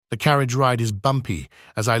The carriage ride is bumpy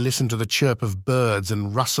as I listen to the chirp of birds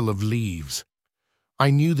and rustle of leaves. I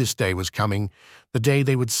knew this day was coming, the day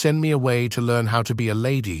they would send me away to learn how to be a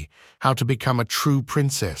lady, how to become a true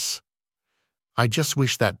princess. I just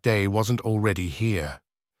wish that day wasn't already here.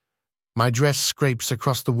 My dress scrapes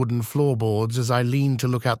across the wooden floorboards as I lean to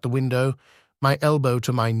look out the window, my elbow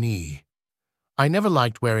to my knee. I never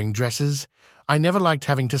liked wearing dresses. I never liked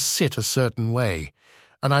having to sit a certain way,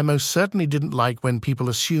 and I most certainly didn't like when people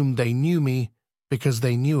assumed they knew me because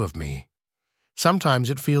they knew of me. Sometimes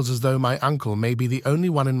it feels as though my uncle may be the only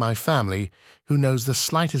one in my family who knows the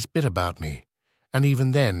slightest bit about me, and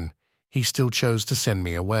even then, he still chose to send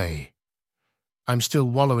me away. I'm still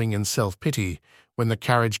wallowing in self-pity when the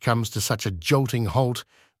carriage comes to such a jolting halt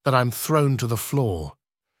that I'm thrown to the floor.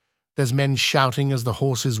 There's men shouting as the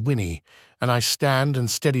horses whinny, and I stand and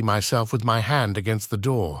steady myself with my hand against the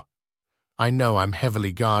door. I know I'm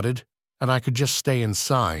heavily guarded, and I could just stay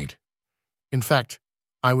inside. In fact,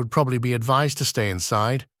 I would probably be advised to stay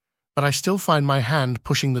inside, but I still find my hand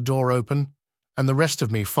pushing the door open, and the rest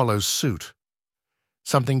of me follows suit.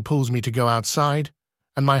 Something pulls me to go outside,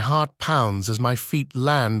 and my heart pounds as my feet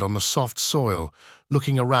land on the soft soil,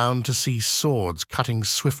 looking around to see swords cutting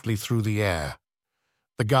swiftly through the air.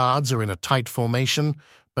 The guards are in a tight formation,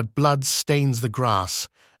 but blood stains the grass,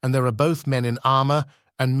 and there are both men in armor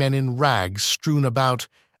and men in rags strewn about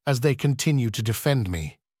as they continue to defend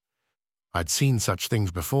me. I'd seen such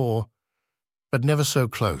things before, but never so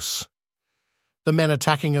close. The men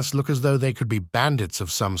attacking us look as though they could be bandits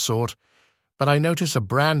of some sort, but I notice a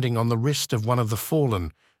branding on the wrist of one of the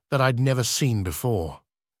fallen that I'd never seen before.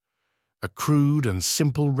 A crude and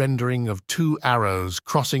simple rendering of 2 arrows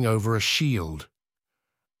crossing over a shield.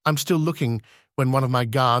 I'm still looking when one of my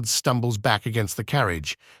guards stumbles back against the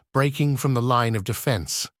carriage, breaking from the line of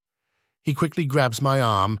defense. He quickly grabs my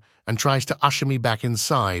arm and tries to usher me back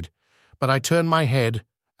inside, but I turn my head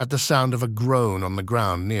at the sound of a groan on the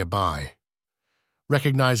ground nearby.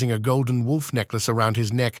 Recognizing a golden wolf necklace around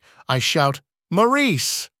his neck, I shout,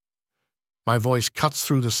 "Maurice!" My voice cuts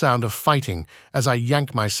through the sound of fighting as I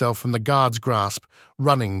yank myself from the guard's grasp,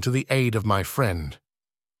 running to the aid of my friend.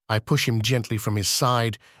 I push him gently from his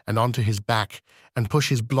side and onto his back and push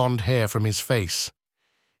his blonde hair from his face.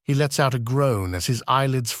 He lets out a groan as his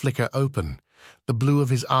eyelids flicker open, the blue of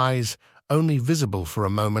his eyes only visible for a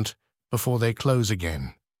moment before they close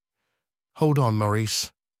again. "Hold on,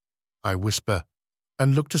 Maurice," I whisper,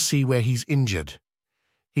 and look to see where he's injured.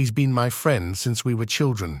 He's been my friend since we were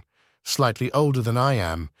children, slightly older than I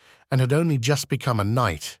am, and had only just become a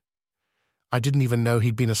knight. I didn't even know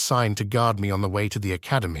he'd been assigned to guard me on the way to the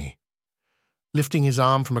academy. Lifting his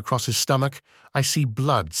arm from across his stomach, I see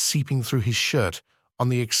blood seeping through his shirt on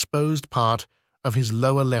the exposed part of his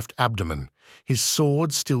lower left abdomen, his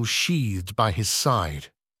sword still sheathed by his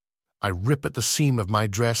side. I rip at the seam of my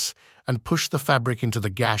dress and push the fabric into the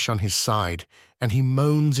gash on his side, and he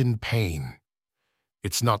moans in pain.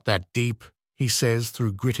 "It's not that deep," he says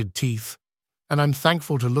through gritted teeth, and I'm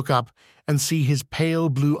thankful to look up and see his pale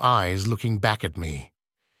blue eyes looking back at me.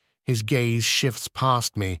 His gaze shifts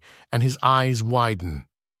past me, and his eyes widen.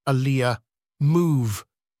 "Aaliyah, move!"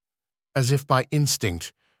 As if by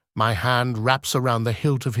instinct, my hand wraps around the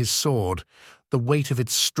hilt of his sword, the weight of it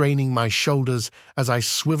straining my shoulders as I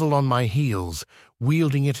swivel on my heels,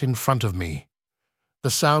 wielding it in front of me.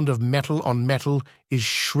 The sound of metal on metal is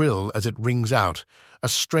shrill as it rings out, a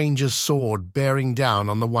stranger's sword bearing down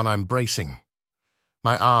on the one I'm bracing.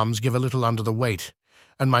 My arms give a little under the weight,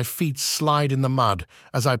 and my feet slide in the mud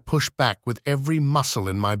as I push back with every muscle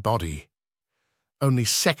in my body. Only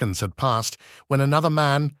seconds had passed when another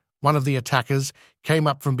man, one of the attackers, came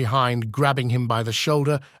up from behind, grabbing him by the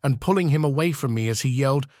shoulder and pulling him away from me as he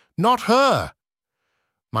yelled, "Not her!"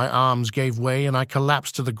 My arms gave way and I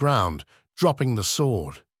collapsed to the ground, dropping the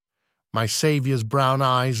sword. My savior's brown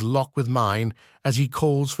eyes lock with mine as he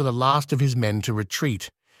calls for the last of his men to retreat,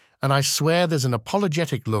 and I swear there's an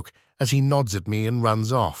apologetic look as he nods at me and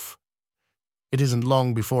runs off. It isn't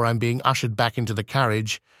long before I'm being ushered back into the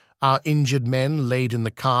carriage, our injured men laid in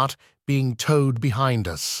the cart, being towed behind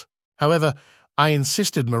us. However, I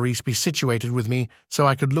insisted Maurice be situated with me so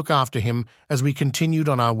I could look after him as we continued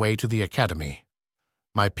on our way to the academy.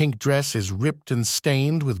 My pink dress is ripped and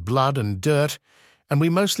stained with blood and dirt, and we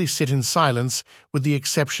mostly sit in silence with the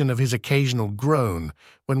exception of his occasional groan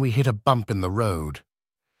when we hit a bump in the road.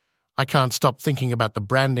 I can't stop thinking about the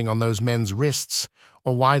branding on those men's wrists,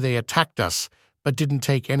 or why they attacked us but didn't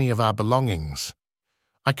take any of our belongings.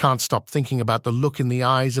 I can't stop thinking about the look in the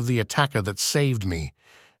eyes of the attacker that saved me,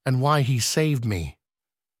 and why he saved me.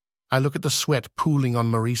 I look at the sweat pooling on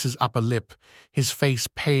Maurice's upper lip, his face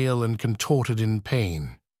pale and contorted in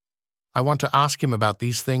pain. I want to ask him about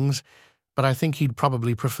these things, but I think he'd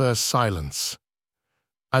probably prefer silence.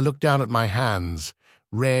 I look down at my hands,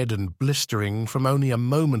 red and blistering from only a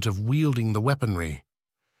moment of wielding the weaponry.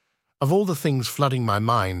 Of all the things flooding my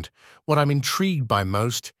mind, what I'm intrigued by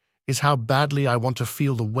most is how badly I want to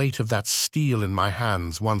feel the weight of that steel in my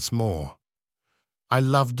hands once more. I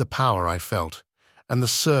loved the power I felt, and the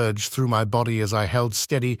surge through my body as I held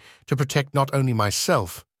steady to protect not only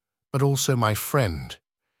myself, but also my friend.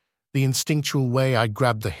 The instinctual way I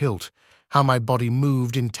grabbed the hilt, how my body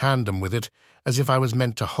moved in tandem with it, as if I was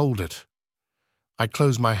meant to hold it. I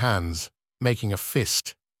closed my hands, making a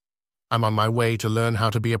fist. I'm on my way to learn how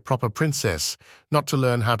to be a proper princess, not to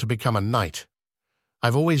learn how to become a knight.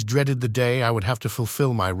 I've always dreaded the day I would have to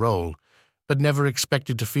fulfill my role, but never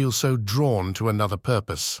expected to feel so drawn to another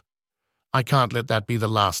purpose. I can't let that be the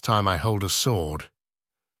last time I hold a sword.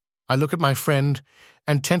 I look at my friend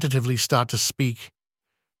and tentatively start to speak.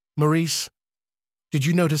 Maurice, did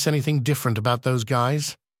you notice anything different about those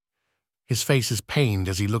guys? His face is pained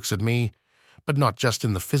as he looks at me, but not just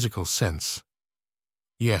in the physical sense.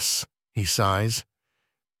 Yes, he sighs.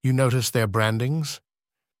 You notice their brandings?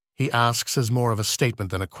 He asks as more of a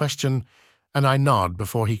statement than a question, and I nod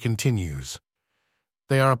before he continues.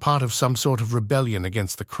 They are a part of some sort of rebellion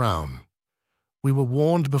against the crown. We were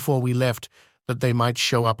warned before we left that they might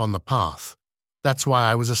show up on the path. That's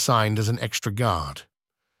why I was assigned as an extra guard.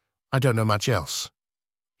 I don't know much else.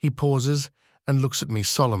 He pauses and looks at me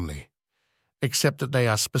solemnly, except that they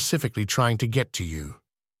are specifically trying to get to you.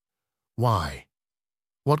 Why?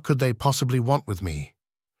 What could they possibly want with me?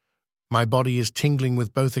 My body is tingling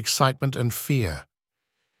with both excitement and fear.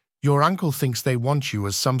 Your uncle thinks they want you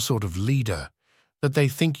as some sort of leader, that they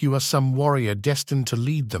think you are some warrior destined to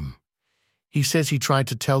lead them. He says he tried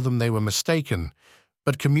to tell them they were mistaken,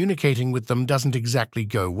 but communicating with them doesn't exactly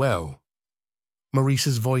go well.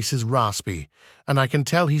 Maurice's voice is raspy, and I can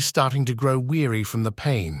tell he's starting to grow weary from the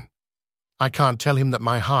pain. I can't tell him that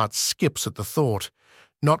my heart skips at the thought,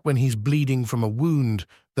 not when he's bleeding from a wound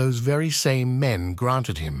those very same men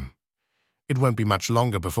granted him. It won't be much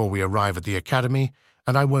longer before we arrive at the academy,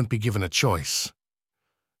 and I won't be given a choice.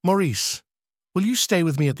 Maurice, will you stay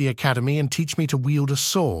with me at the academy and teach me to wield a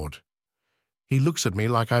sword? He looks at me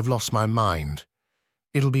like I've lost my mind.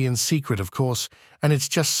 It'll be in secret, of course, and it's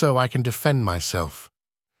just so I can defend myself.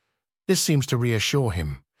 This seems to reassure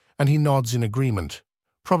him, and he nods in agreement,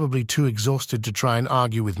 probably too exhausted to try and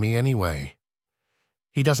argue with me anyway.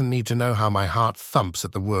 He doesn't need to know how my heart thumps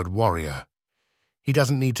at the word warrior. He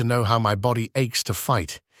doesn't need to know how my body aches to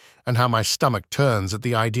fight, and how my stomach turns at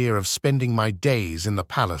the idea of spending my days in the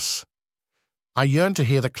palace. I yearn to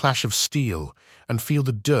hear the clash of steel and feel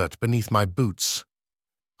the dirt beneath my boots.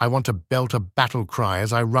 I want to belt a battle cry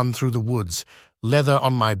as I run through the woods, leather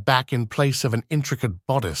on my back in place of an intricate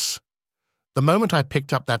bodice. The moment I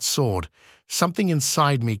picked up that sword, something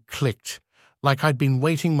inside me clicked, like I'd been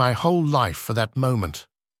waiting my whole life for that moment.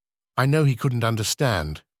 I know he couldn't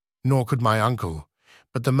understand, nor could my uncle,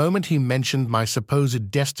 but the moment he mentioned my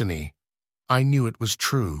supposed destiny, I knew it was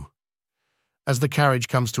true. As the carriage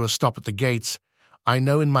comes to a stop at the gates, I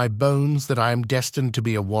know in my bones that I am destined to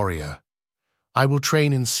be a warrior. I will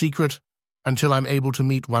train in secret until I'm able to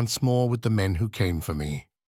meet once more with the men who came for me.